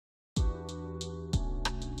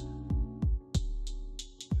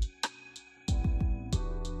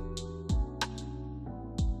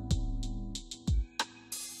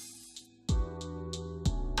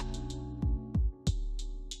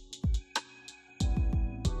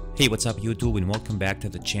Hey, what's up YouTube, and welcome back to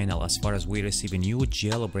the channel. As far as we receive a new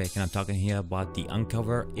jailbreak, and I'm talking here about the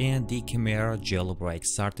Uncover and the Chimera jailbreak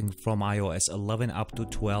starting from iOS 11 up to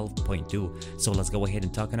 12.2. So let's go ahead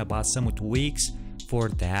and talking about some tweaks for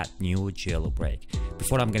that new jailbreak.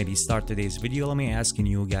 Before I'm gonna start today's video, let me asking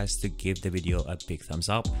you guys to give the video a big thumbs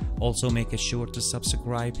up. Also make sure to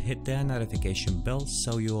subscribe, hit that notification bell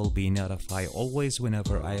so you will be notified always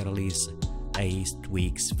whenever I release a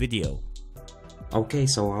tweaks video. Okay,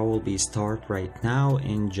 so I will be start right now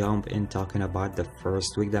and jump in talking about the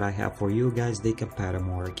first tweak that I have for you guys, the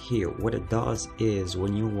Compatimark here. What it does is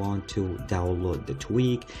when you want to download the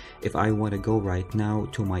tweak, if I want to go right now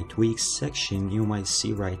to my tweaks section, you might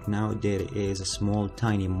see right now there is a small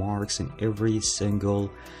tiny marks in every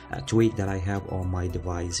single tweak that I have on my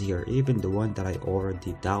device here, even the one that I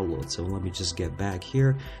already download. So let me just get back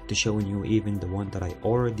here to showing you even the one that I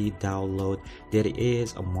already download. There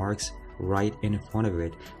is a marks right in front of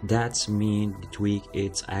it. That's mean the tweak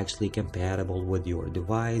it's actually compatible with your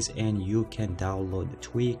device and you can download the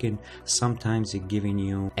tweak, and sometimes it's giving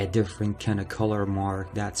you a different kind of color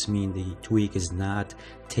mark. That's mean the tweak is not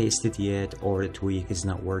tested yet, or the tweak is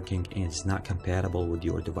not working and it's not compatible with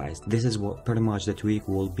your device. This is what pretty much the tweak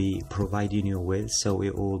will be providing you with, so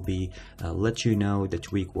it will be let you know the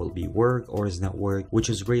tweak will be work or is not work,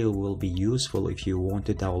 which is really will be useful if you want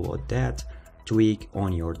to download that tweak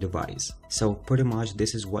on your device. So pretty much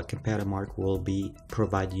this is what Compatimark will be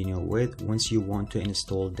providing you with once you want to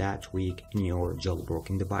install that tweak in your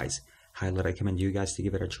jailbroken device. Highly recommend you guys to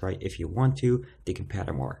give it a try if you want to, the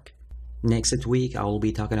Compatimark. Next tweak, I will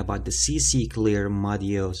be talking about the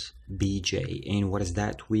CCClearModulesBG, and what is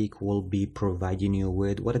that tweak will be providing you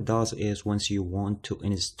with. What it does is once you want to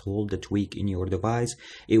install the tweak in your device,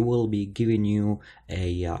 it will be giving you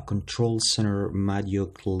a control center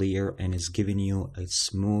module clear, and is giving you a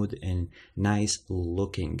smooth and nice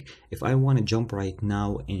looking. If I want to jump right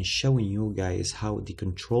now and showing you guys how the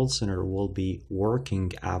control center will be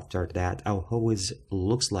working after that, how it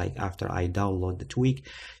looks like after I download the tweak,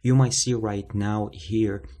 you might see right now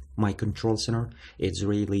here my control center. It's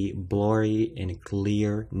really blurry and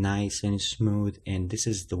clear, nice and smooth, and this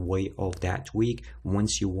is the way of that tweak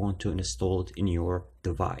once you want to install it in your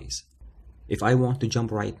device. If I want to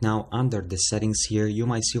jump right now under the settings here, you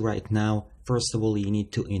might see right now, first of all, you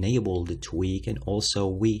need to enable the tweak, and also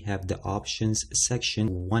we have the options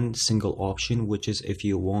section, one single option, which is if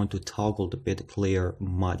you want to toggle the bit clear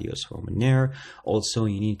modules from there. Also,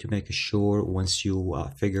 you need to make sure once you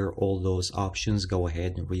figure all those options, go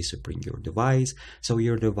ahead and respring your device, so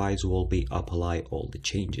your device will be apply all the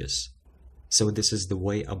changes. So this is the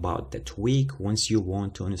way about the tweak once you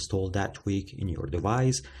want to install that tweak in your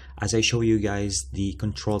device. As I show you guys, the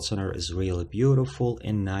control center is really beautiful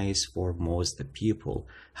and nice for most people.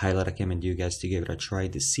 Highly recommend you guys to give it a try,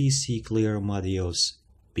 the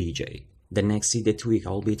CCClearModulesBG. The next Cydia tweak,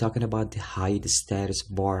 I'll be talking about the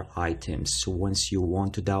HideStatusBarItems. So once you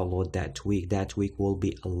want to download that tweak will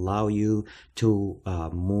be allow you to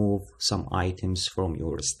move some items from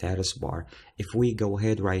your status bar. If we go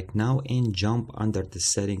ahead right now and jump under the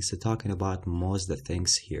settings to talking about most of the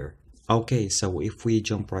things here. Okay, so if we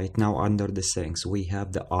jump right now under the settings, we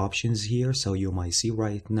have the options here, so you might see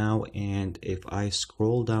right now, and if I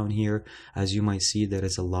scroll down here, as you might see, there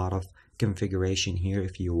is a lot of configuration here.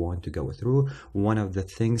 If you want to go through, one of the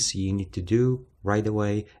things you need to do right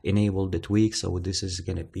away, enable the tweak. So this is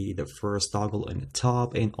going to be the first toggle in the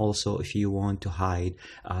top, and also if you want to hide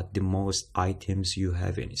the most items you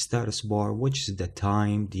have in status bar, which is the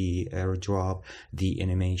time, the airdrop, the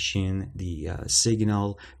animation, the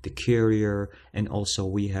signal, the carrier, and also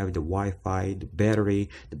we have the Wi-Fi, the battery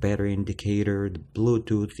indicator, the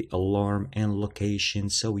Bluetooth, the alarm, and location.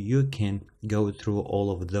 So you can go through all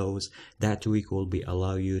of those. That tweak will be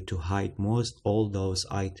allow you to hide most all those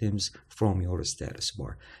items from your status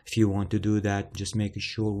bar. If you want to do that, just make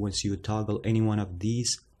sure once you toggle any one of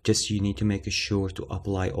these, you need to make sure to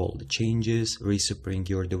apply all the changes, respring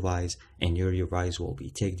your device, and your device will be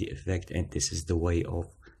take the effect. And this is the way of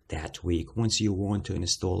that tweak once you want to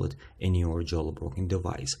install it in your jailbroken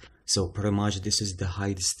device. So pretty much this is the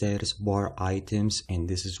HideStatusBarItems, and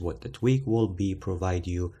this is what the tweak will be provide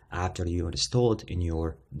you after you install it in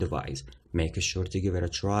your device. Make sure to give it a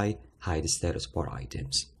try,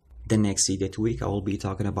 HideStatusBarItems. The next Cydia tweak, I will be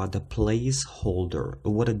talking about the Placeholder.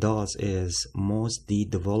 What it does is most the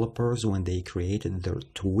developers, when they created their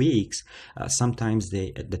tweaks, sometimes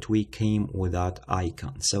the tweak came without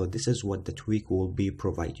icon. So this is what the tweak will be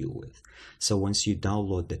provide you with. So once you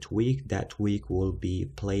download the tweak, that tweak will be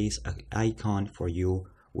place an icon for you,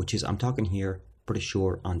 which is, I'm talking here pretty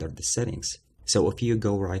sure under the settings. So if you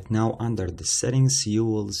go right now under the settings, you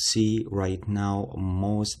will see right now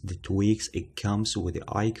most the tweaks, it comes with the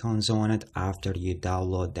icons on it after you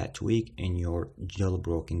download that tweak in your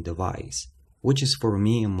jailbroken device. Which is, for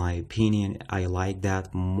me, in my opinion, I like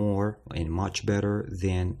that more and much better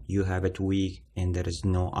than you have a tweak and there is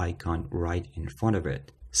no icon right in front of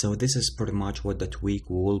it. So this is pretty much what the tweak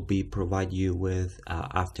will be provide you with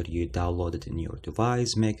after you download it in your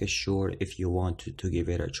device. Make sure if you want to give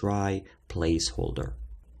it a try, Placeholder.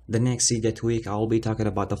 The next Cydia tweak, I'll be talking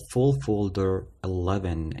about the full folder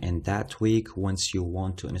 11, and that tweak, once you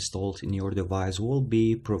want to install it in your device, will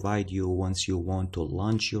be provide you once you want to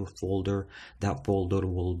launch your folder. That folder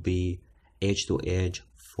will be edge to edge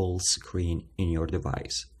full screen in your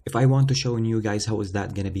device. If I want to show you guys how is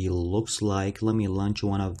that gonna be looks like, let me launch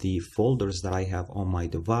one of the folders that I have on my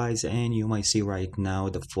device, and you might see right now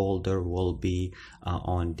the folder will be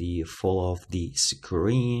on the full of the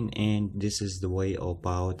screen, and this is the way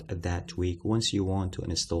about that tweak once you want to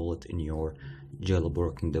install it in your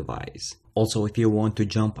jailbroken device. Also, if you want to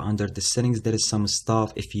jump under the settings, there is some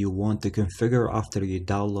stuff if you want to configure after you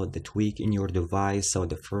download the tweak in your device. So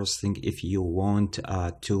the first thing, if you want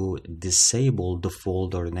to disable the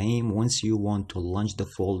folder name, once you want to launch the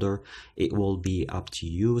folder, it will be up to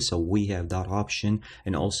you. So we have that option,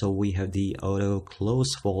 and also we have the auto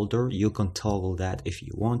close folder. You can toggle that if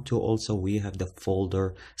you want to. Also, we have the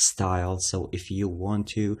folder style. So if you want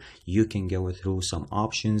to, you can go through some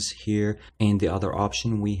options here, and the other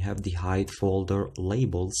option, we have the hide folder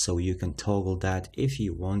label, so you can toggle that if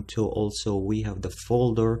you want to. Also, we have the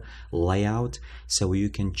folder layout, so you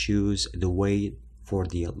can choose the way for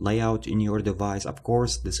the layout in your device. Of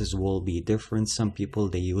course, this will be different. Some people,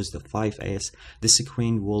 they use the 5S. The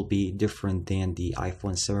screen will be different than the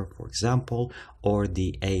iPhone 7, for example, or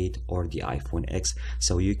the 8 or the iPhone X,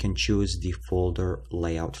 so you can choose the folder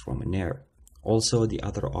layout from there. Also, the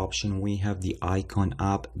other option, we have the icon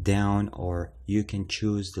up, down, or you can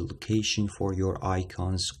choose the location for your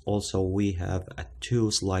icons. Also, we have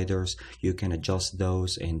two sliders, you can adjust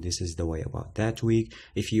those, and this is the way about that tweak.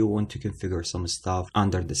 If you want to configure some stuff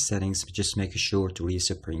under the settings, just make sure to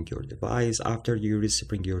respring your device. After you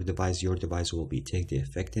respring your device will be take the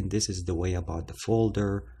effect, and this is the way about the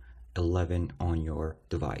folder 11 on your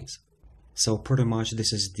device. So pretty much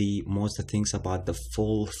this is the most things about the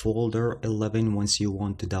full folder 11 once you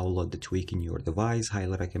want to download the tweak in your device.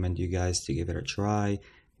 Highly recommend you guys to give it a try.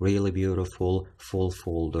 Really beautiful full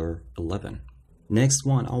folder 11. Next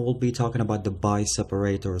one, I will be talking about the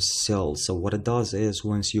ByeSeparatorsCell. So what it does is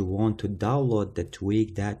once you want to download the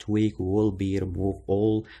tweak, that tweak will be remove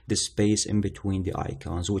all the space in between the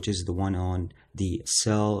icons, which is the one on the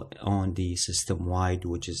cell on the system wide,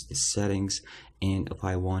 which is the settings. And if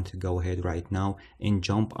I want to go ahead right now and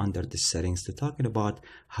jump under the settings to talking about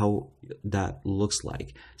how that looks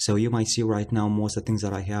like. So you might see right now most of the things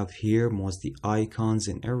that I have here, most the icons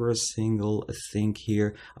and every single thing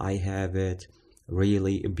here, I have it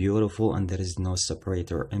really beautiful, and there is no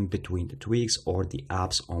separator in between the tweaks or the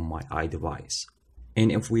apps on my iDevice. And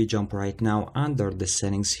if we jump right now under the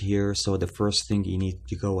settings here, so the first thing you need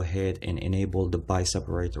to go ahead and enable the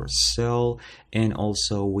ByeSeparatorsCell, and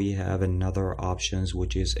also we have another options,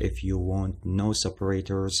 which is if you want no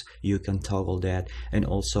separators, you can toggle that. And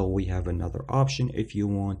also we have another option if you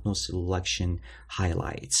want no selection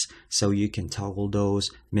highlights, so you can toggle those.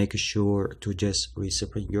 Make sure to just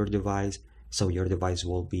reseparate your device, so your device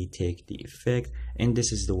will be take the effect, and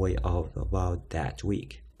this is the way of about that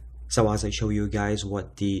tweak. So as I show you guys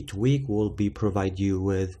what the tweak will be provide you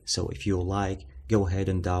with, so if you like, go ahead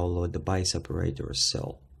and download the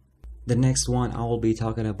ByeSeparatorsCell. The next one, I will be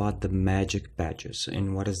talking about the MagicBadges.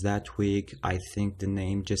 And what is that tweak? I think the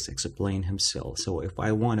name just explains himself. So if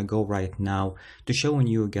I want to go right now to showing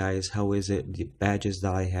you guys how is it the badges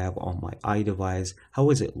that I have on my iDevice, how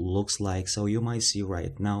is it looks like. So you might see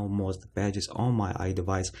right now most badges on my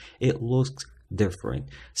iDevice, it looks different.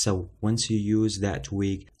 So once you use that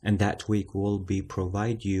tweak, and that tweak will be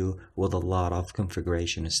provide you with a lot of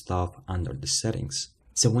configuration stuff under the settings.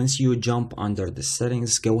 So once you jump under the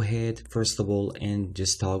settings, go ahead first of all and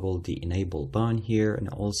just toggle the enable button here, and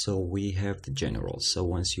also we have the general. So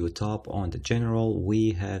once you tap on the general,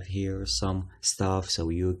 we have here some stuff, so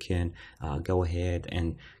you can go ahead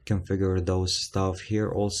and configure those stuff here.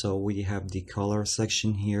 Also we have the color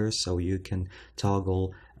section here, so you can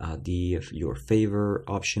toggle your favorite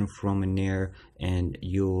option from in there, and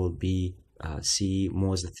you will be see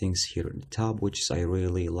most of the things here in the top, which is I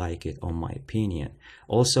really like it on my opinion.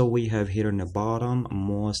 Also, we have here in the bottom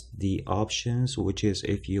most the options, which is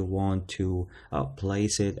if you want to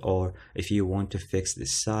place it, or if you want to fix the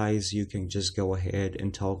size, you can just go ahead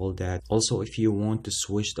and toggle that. Also, if you want to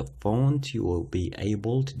switch the font, you will be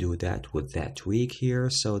able to do that with that tweak here.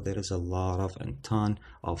 So there is a lot of a ton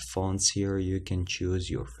of fonts here. You can choose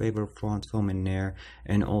your favorite font from in there,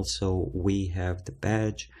 and also we have the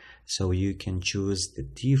badge, so you can choose the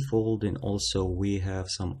default, and also we have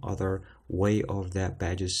some other way of that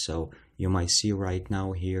badges. So you might see right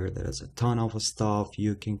now here there's a ton of stuff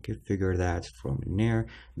you can configure that from in there.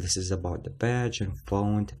 This is about the badge and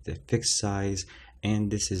font, the fixed size,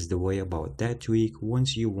 and this is the way about that tweak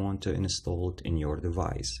once you want to install it in your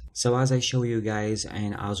device. So as I show you guys,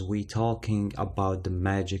 and as we talking about the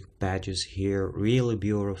MagicBadges here, really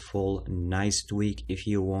beautiful, nice tweak. If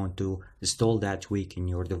you want to install that tweak in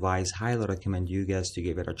your device, highly recommend you guys to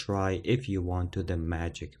give it a try if you want to the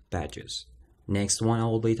MagicBadges. Next one, I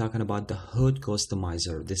will be talking about the HUD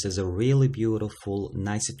Customizer. This is a really beautiful,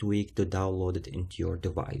 nice tweak to download it into your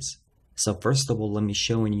device. So first of all, let me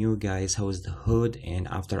showing you guys how is the HUD, and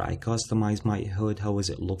after I customize my HUD, how is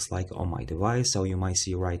it looks like on my device. So you might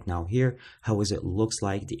see right now here how is it looks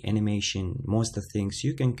like the animation. Most of the things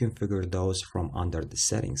you can configure those from under the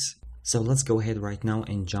settings. So let's go ahead right now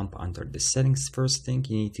and jump under the settings. First thing,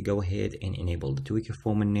 you need to go ahead and enable the tweaker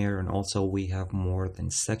form in there, and also we have more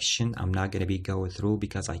than section. I'm not going to be going through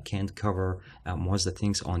because I can't cover most of the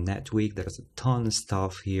things on that tweak. There's a ton of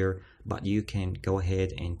stuff here, but you can go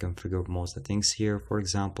ahead and configure most of the things here. For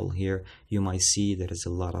example, here you might see there is a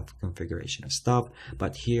lot of configuration of stuff,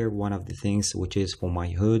 but here one of the things which is for my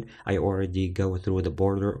HUD, I already go through the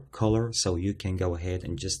border color, so you can go ahead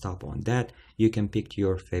and just tap on that. You can pick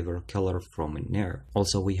your favorite color from in there.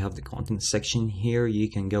 Also, we have the content section here. You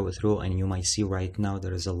can go through, and you might see right now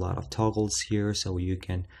there is a lot of toggles here, so you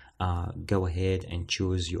can go ahead and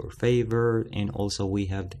choose your favorite. And also we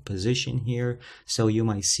have the position here, so you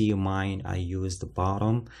might see mine, I use the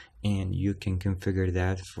bottom, and you can configure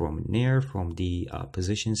that from there, from the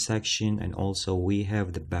position section. And also we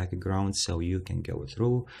have the background, so you can go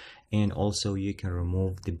through, and also you can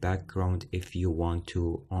remove the background if you want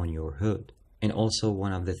to on your HUD. And also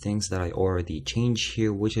one of the things that I already changed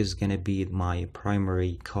here, which is gonna be my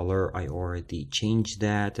primary color, I already changed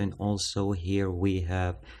that. And also here we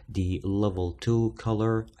have the level 2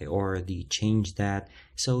 color, I already changed that.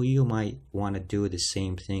 So you might want to do the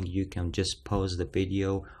same thing. You can just pause the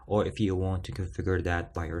video, or if you want to configure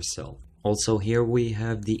that by yourself. Also here we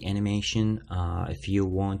have the animation. If you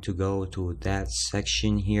want to go to that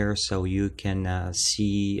section here, so you can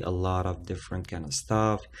see a lot of different kind of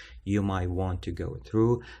stuff you might want to go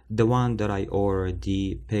through. The one that I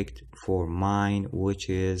already picked for mine, which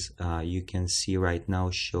is you can see right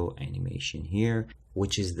now, show animation here,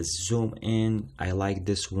 which is the zoom in. I like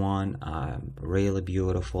this one, really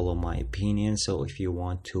beautiful in my opinion. So if you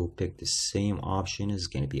want to pick the same option, it's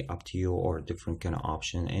going to be up to you, or a different kind of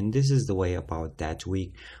option. And this is the way about that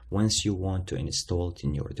tweak once you want to install it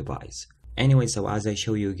in your device. Anyway, so as I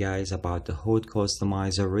show you guys about the HUD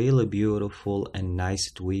Customizer, really beautiful and nice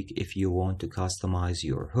tweak. If you want to customize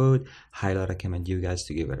your HUD, highly recommend you guys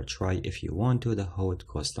to give it a try if you want to the HUD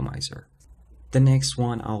Customizer. The next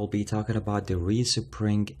one, I will be talking about the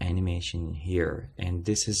Respring Animation here, and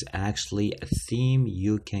this is actually a theme.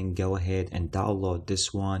 You can go ahead and download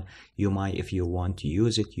this one. You might, if you want to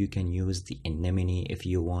use it, you can use the Anemone if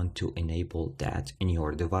you want to enable that in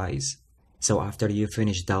your device. So after you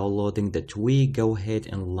finish downloading the tweak, go ahead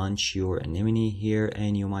and launch your Anemone here,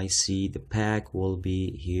 and you might see the pack will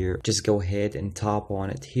be here. Just go ahead and tap on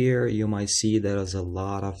it here. You might see there is a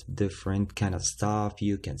lot of different kind of stuff.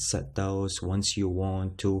 You can set those. Once you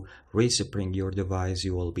want to respring your device,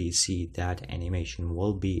 you will be see that animation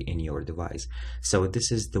will be in your device. So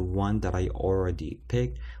this is the one that I already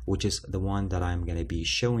picked, which is the one that I'm going to be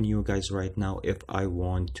showing you guys right now if I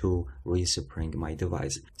want to respring my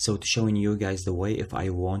device. So to showing you guys the way if I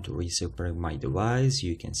want to respring my device,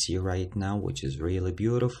 you can see right now, which is really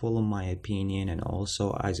beautiful in my opinion. And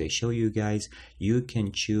also as I show you guys, you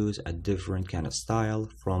can choose a different kind of style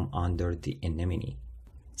from under the Anemone.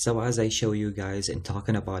 So as I show you guys and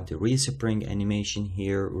talking about the Respring animation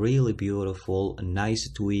here, really beautiful, a nice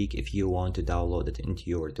tweak if you want to download it into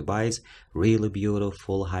your device. Really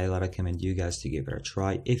beautiful, highly recommend you guys to give it a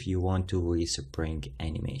try if you want to Respring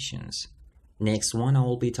animations. Next one, I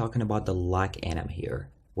will be talking about the LockAnim here.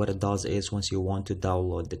 What it does is once you want to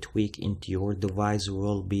download the tweak into your device,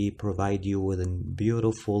 will be provide you with a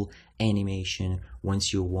beautiful animation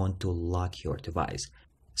once you want to lock your device.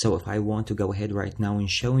 So if I want to go ahead right now and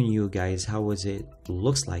showing you guys how is it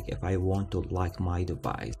looks like if I want to lock my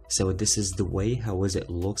device. So this is the way how is it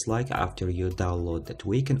looks like after you download the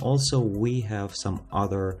tweak. And also we have some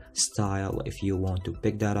other style if you want to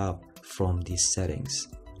pick that up from these settings.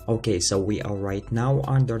 Okay, so we are right now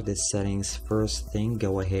under the settings. First thing,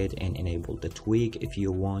 go ahead and enable the tweak. If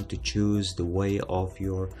you want to choose the way of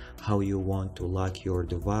how you want to lock your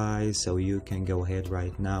device, so you can go ahead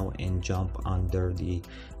right now and jump under the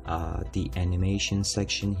animation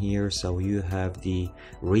section here. So you have the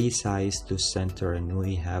resize to center, and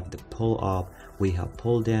we have the pull up, we have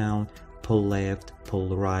pull down, pull left,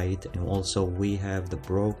 pull right, and also we have the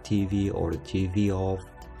broke TV or the TV off.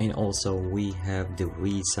 And also we have the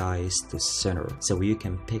resize to center, so you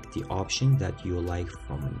can pick the option that you like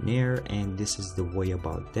from there. And this is the way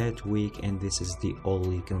about that tweak, and this is the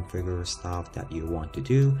only configure stuff that you want to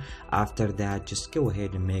do. After that, just go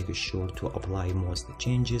ahead and make sure to apply most of the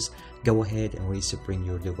changes. Go ahead and respring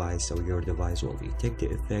your device, so your device will take the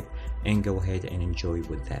effect, and go ahead and enjoy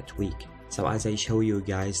with that tweak. So as I show you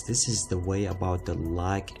guys, this is the way about the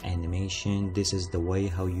like animation. This is the way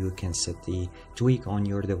how you can set the tweak on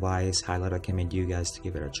your device. Highly recommend you guys to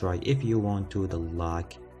give it a try if you want to the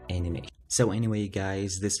like animation. So anyway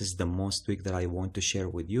guys, this is the most tweak that I want to share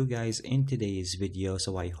with you guys in today's video.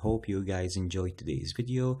 So I hope you guys enjoyed today's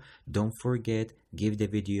video. Don't forget, give the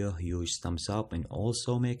video a huge thumbs up, and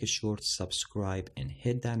also make sure to subscribe and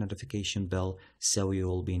hit that notification bell so you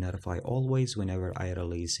will be notified always whenever I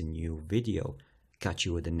release a new video. Catch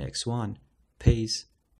you with the next one. Peace.